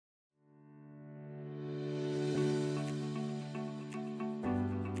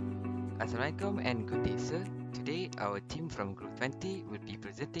Assalamualaikum and good day, sir. Today, our team from Group 20 will be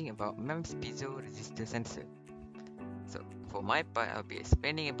presenting about MEMS piezoresistor sensor. So, for my part, I'll be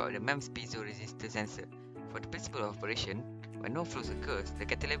explaining about the MEMS piezoresistor sensor. For the principle of operation, when no flows occurs, the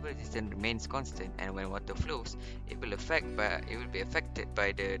cantilever resistance remains constant, and when water flows, it will be affected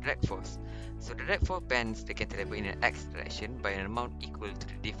by the drag force. So the drag force bends the cantilever in an x direction by an amount equal to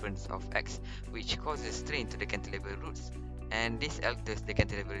the difference of x, which causes strain to the cantilever roots, and this alters the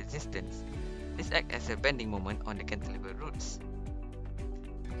cantilever resistance. This acts as a bending moment on the cantilever roots.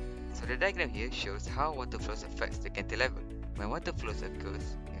 So the diagram here shows how water flows affects the cantilever. When water flows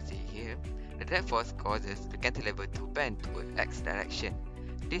occurs, you can see here, the drag force causes the cantilever to bend toward x direction.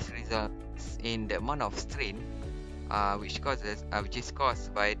 This results in the amount of strain which is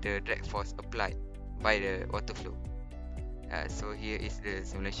caused by the drag force applied by the water flow. So here is the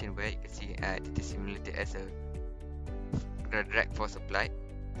simulation where you can see it is simulated as a drag force applied.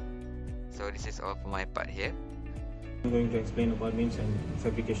 So this is all for my part here. I'm going to explain about MEMS and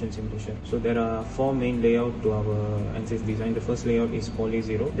fabrication simulation. So there are four main layouts to our ANSYS design. The first layout is poly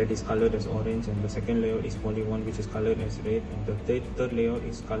 0, that is colored as orange, and the second layout is poly 1, which is colored as red, and the third layout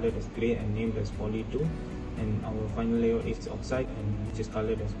is colored as grey and named as poly 2, and our final layout is oxide, and which is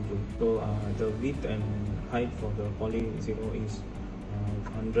colored as blue. So the width and height for the poly 0 is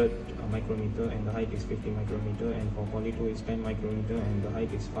 100 micrometer, and the height is 50 micrometer, and for poly 2 is 10 micrometer, and the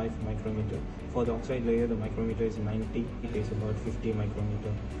height is 5 micrometer. For the oxide layer, the micrometer is 90, it is about 50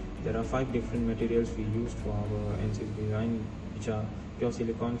 micrometer. There are 5 different materials we used for our ANSYS design, which are pure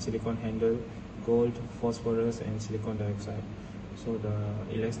silicon, silicon handle, gold, phosphorus, and silicon dioxide. So the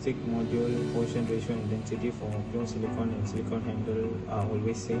elastic module Poisson ratio and density for pure silicon and silicon handle are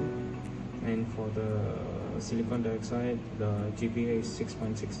always same, and for the silicon dioxide, the GPA is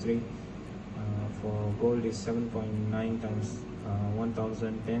 6.63, for gold is 7.9 times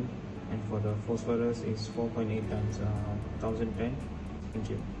 1010, and for the phosphorus is 4.8 times 1010. Thank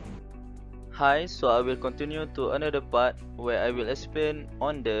you. Hi, so I will continue to another part where I will explain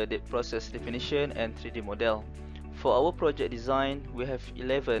on the process definition and 3D model. For our project design, we have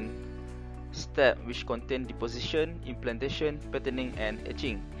 11 steps which contain deposition, implantation, patterning, and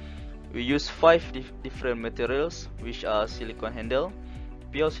etching. We use 5 different materials, which are silicon handle,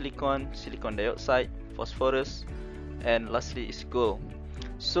 pure silicon, silicon dioxide, phosphorus, and lastly is gold.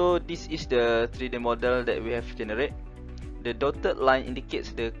 So this is the 3D model that we have generated. The dotted line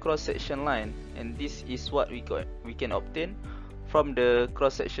indicates the cross-section line, and this is what we can obtain from the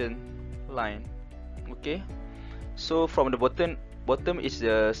cross-section line. Okay, so from the bottom is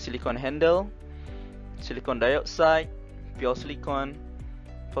the silicon handle, silicon dioxide, pure silicon,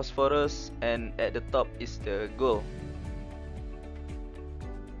 phosphorus, and at the top is the gold.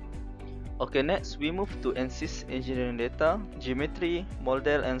 Okay, next we move to ANSYS engineering data, geometry,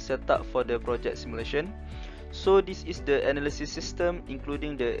 model, and setup for the project simulation. So this is the analysis system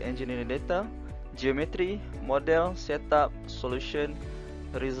including the engineering data, geometry, model, setup, solution,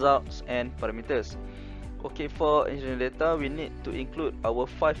 results, and parameters. Okay, for engineering data we need to include our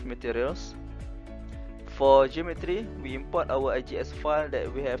 5 materials. For geometry, we import our IGS file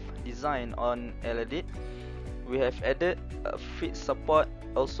that we have designed on LEDit. We have added a feed support,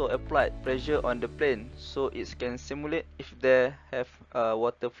 also applied pressure on the plane so it can simulate if there have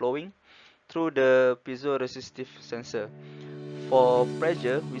water flowing through the piezoresistive sensor. For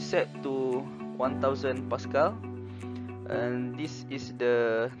pressure, we set to 1000 Pascal, and this is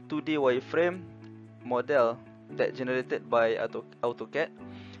the 2D wireframe model that generated by AutoCAD.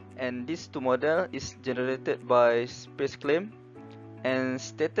 And this 2 model is generated by SpaceClaim and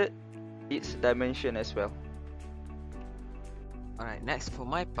stated its dimension as well. Alright, next for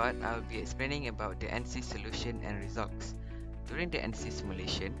my part, I will be explaining about the ANSYS solution and results. During the ANSYS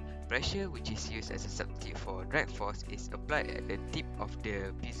simulation, pressure, which is used as a substitute for drag force, is applied at the tip of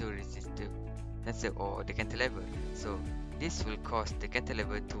the piezoresistive sensor or the cantilever. So this will cause the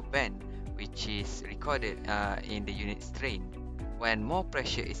cantilever to bend, which is recorded in the unit strain. When more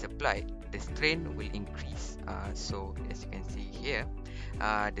pressure is applied, the strain will increase. So as you can see here,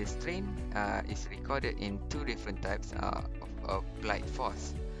 the strain is recorded in 2 different types of applied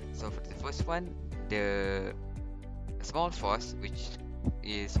force. So for the first one, the small force, which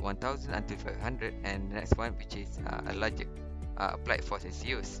is 1000 until 500, and the next one, which is a larger applied force is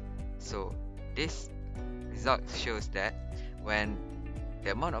used. So this result shows that when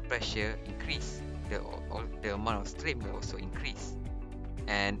the amount of pressure increase, the amount of strain will also increase.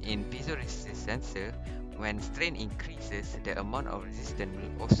 And in piezoresistive sensor, when strain increases, the amount of resistance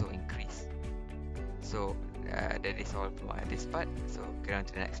will also increase. So that is all for this part. So get on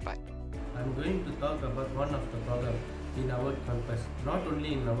to the next part. I'm going to talk about one of the problems in our campus. Not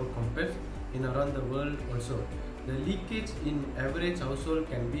only in our campus, in around the world also. The leakage in average household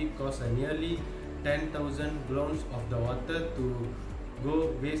can be cause nearly 10,000 gallons of the water to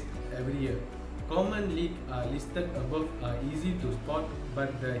go waste every year. Common leak are listed above are easy to spot,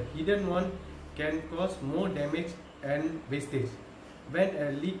 but the hidden one can cause more damage and wastage. When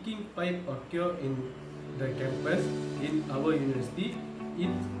a leaking pipe occurs in the campus in our university, it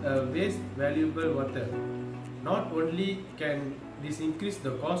wastes valuable water. Not only can this increase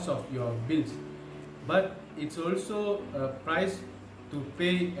the cost of your bills, but it's also a price to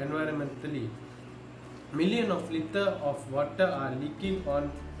pay environmentally. Millions of liters of water are leaking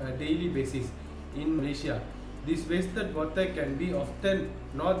on a daily basis in Malaysia. This wasted water can be often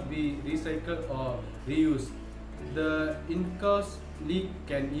not be recycled or reused. The in-course leak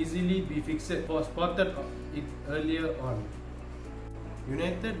can easily be fixed or spotted it earlier on.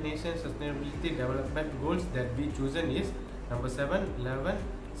 United Nations Sustainability Development Goals that we chosen is number 7, 11,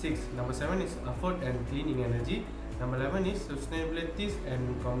 6. Number 7 is afford and cleaning energy. Number 11 is sustainability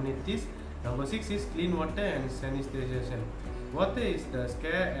and communities. Number 6 is clean water and sanitation. Water is the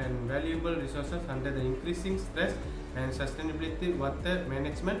scarce and valuable resources under the increasing stress, and sustainability water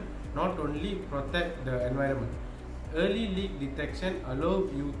management not only protect the environment. Early leak detection allow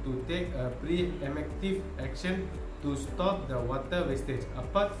you to take a preemptive action to stop the water wastage.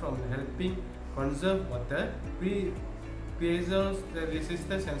 Apart from helping conserve water,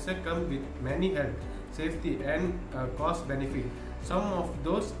 piezoresistor sensor come with many health, safety and cost benefit. Some of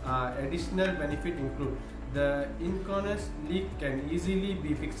those additional benefit include the in-corners leak can easily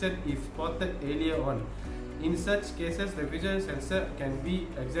be fixed if spotted earlier on. In such cases, the visual sensor can be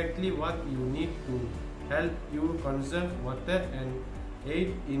exactly what you need to help you conserve water and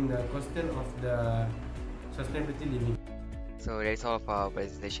aid in the question of the sustainability living. So that's all of our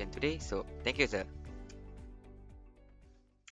presentation today. So thank you, sir.